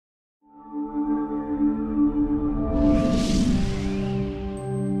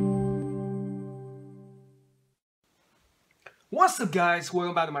What's up, guys?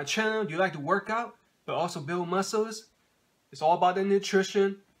 Welcome back to my channel. Do you like to work out but also build muscles? It's all about the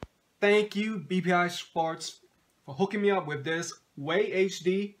nutrition. Thank you BPI Sports for hooking me up with this Whey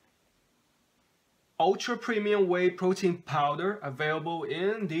HD Ultra Premium Whey Protein Powder, available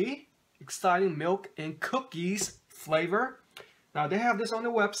in the exciting milk and cookies flavor. Now they have this on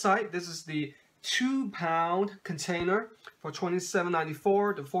their website. This is the 2-pound container for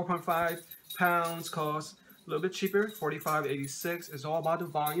 $27.94. The 4.5 pounds costs a little bit cheaper, $45.86. It's all about the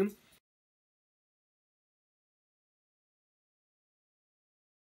volume.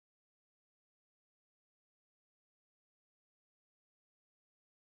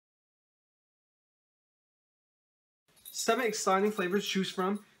 Seven exciting flavors to choose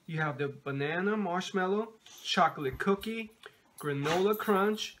from. You have the banana marshmallow, chocolate cookie, granola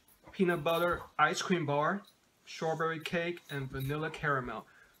crunch, peanut butter ice cream bar, strawberry cake, and vanilla caramel.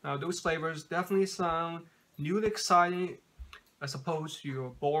 Now those flavors definitely sound new and exciting as opposed to your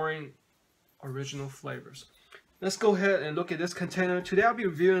boring original flavors. Let's go ahead and look at this container. Today I'll be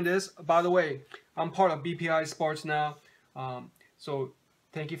reviewing this. By the way, I'm part of BPI Sports now, so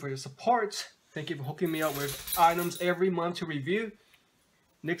thank you for your support. Thank you for hooking me up with items every month to review.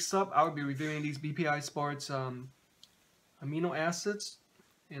 Next up, I'll be reviewing these BPI Sports amino acids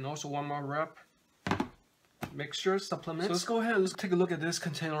and also one more rep mixture supplements. So let's go ahead and let's take a look at this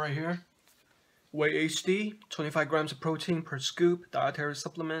container right here. Whey HD, 25 grams of protein per scoop, dietary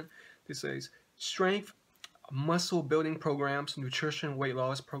supplement. This is strength, muscle building programs, nutrition, weight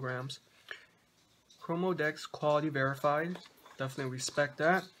loss programs. Chromodex quality verified. Definitely respect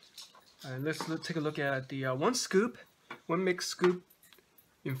that. And let's take a look at the one mixed scoop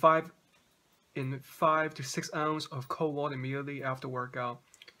in 5 to 6 ounces of cold water immediately after workout.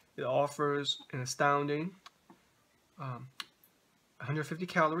 It offers an astounding 150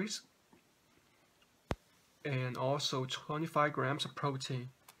 calories and also 25 grams of protein.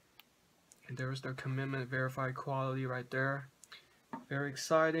 And there's their commitment verified quality right there. Very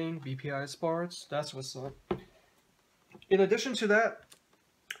exciting. BPI Sports. That's what's up. In addition to that,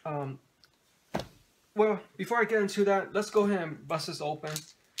 well, before I get into that, let's go ahead and bust this open.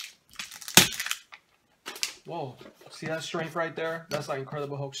 Whoa, see that strength right there? That's like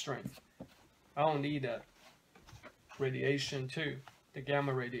Incredible Hulk strength. I don't need that radiation too. The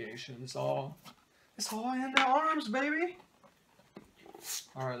gamma radiation. It's all in the arms, baby.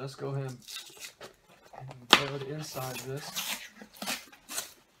 Alright, let's go ahead and go to the inside of this.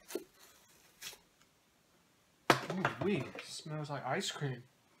 Ooh, wee, smells like ice cream.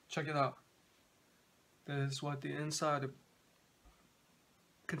 Check it out. That is what the inside of the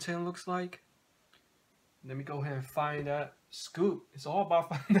container looks like. Let me go ahead and find that scoop. It's all about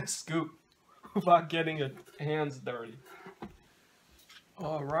finding that scoop without getting your hands dirty.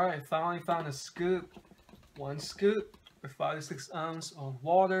 Alright, finally found a scoop. One scoop with 5 to 6 ounces of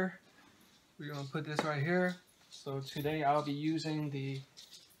water. We're going to put this right here. So today I'll be using the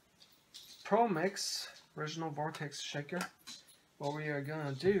Pro Mix Original Vortex Shaker. What we are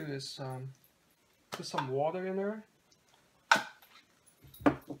going to do is put some water in there.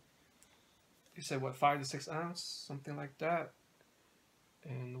 You said what, 5 to 6 ounces, something like that.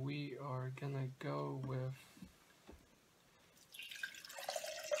 And we are gonna go with,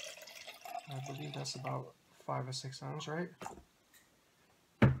 I believe that's about 5 or 6 ounces, right?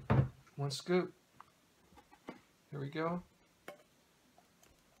 One scoop. Here we go.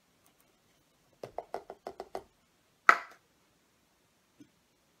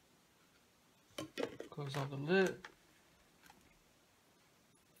 Close off the lid.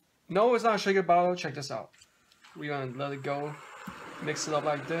 No, it's not a shaker bottle. Check this out. We're gonna let it go. Mix it up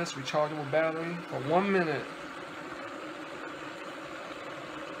like this. Rechargeable battery for 1 minute.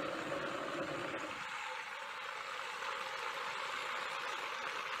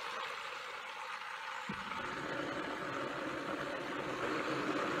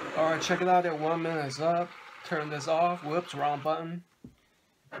 Alright, check it out. That 1 minute is up. Turn this off. Whoops, wrong button.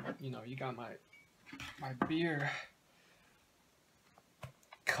 You know, you got my beer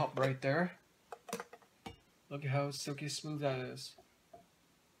cup right there. Look at how silky smooth that is.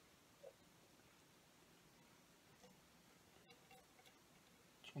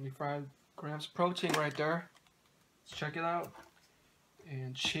 $25 grams of protein right there. Let's check it out.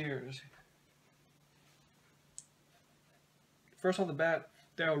 And cheers. First off the bat,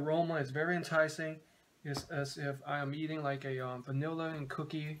 the aroma is very enticing. It's as if I am eating like a vanilla and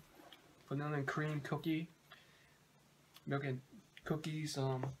cream cookie. Milk and cookies,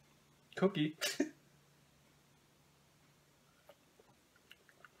 cookie.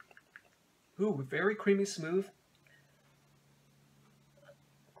 Ooh, very creamy smooth.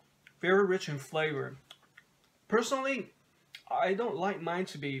 Very rich in flavor. Personally, I don't like mine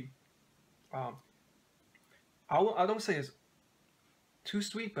to be, I don't say it's too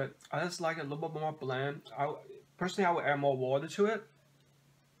sweet, but I just like it a little bit more bland. Personally, I would add more water to it,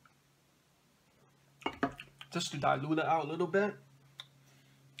 just to dilute it out a little bit.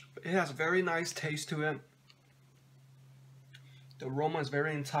 But it has a very nice taste to it. The aroma is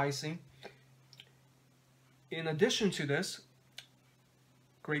very enticing. In addition to this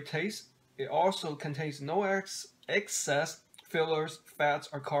great taste, it also contains no excess fillers, fats,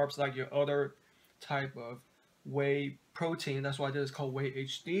 or carbs like your other type of whey protein. That's why this is called Whey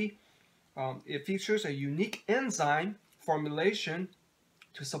HD. It features a unique enzyme formulation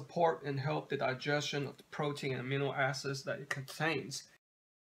to support and help the digestion of the protein and amino acids that it contains.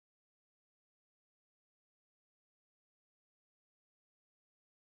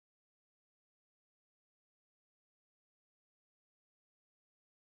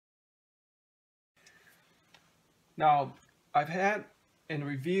 Now, I've had and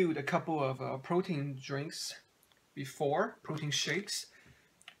reviewed a couple of protein drinks before, protein shakes,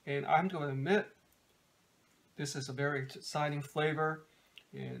 and I'm going to admit this is a very exciting flavor,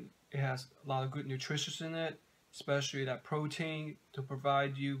 and it has a lot of good nutrition in it, especially that protein to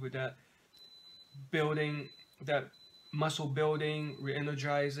provide you with that building, that muscle building,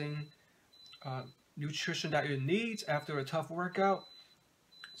 re-energizing nutrition that it needs after a tough workout.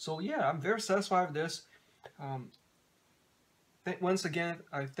 So yeah, I'm very satisfied with this. Once again,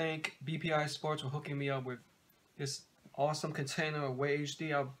 I thank BPI Sports for hooking me up with this awesome container of Whey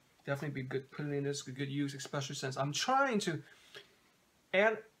HD. I'll definitely be putting this to good use, especially since I'm trying to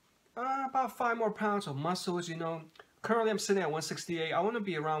add about 5 more pounds of muscles. You know, currently I'm sitting at 168. I want to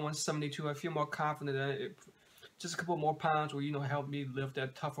be around 172. I feel more confident that it, just a couple more pounds will, you know, help me lift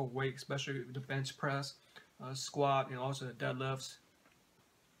that tougher weight, especially with the bench press, squat, and also the deadlifts.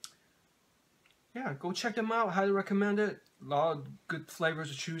 Yeah, go check them out. Highly recommend it. A lot of good flavors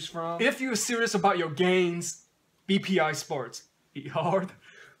to choose from. If you're serious about your gains, BPI Sports. Eat hard,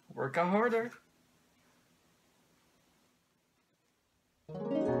 work out harder.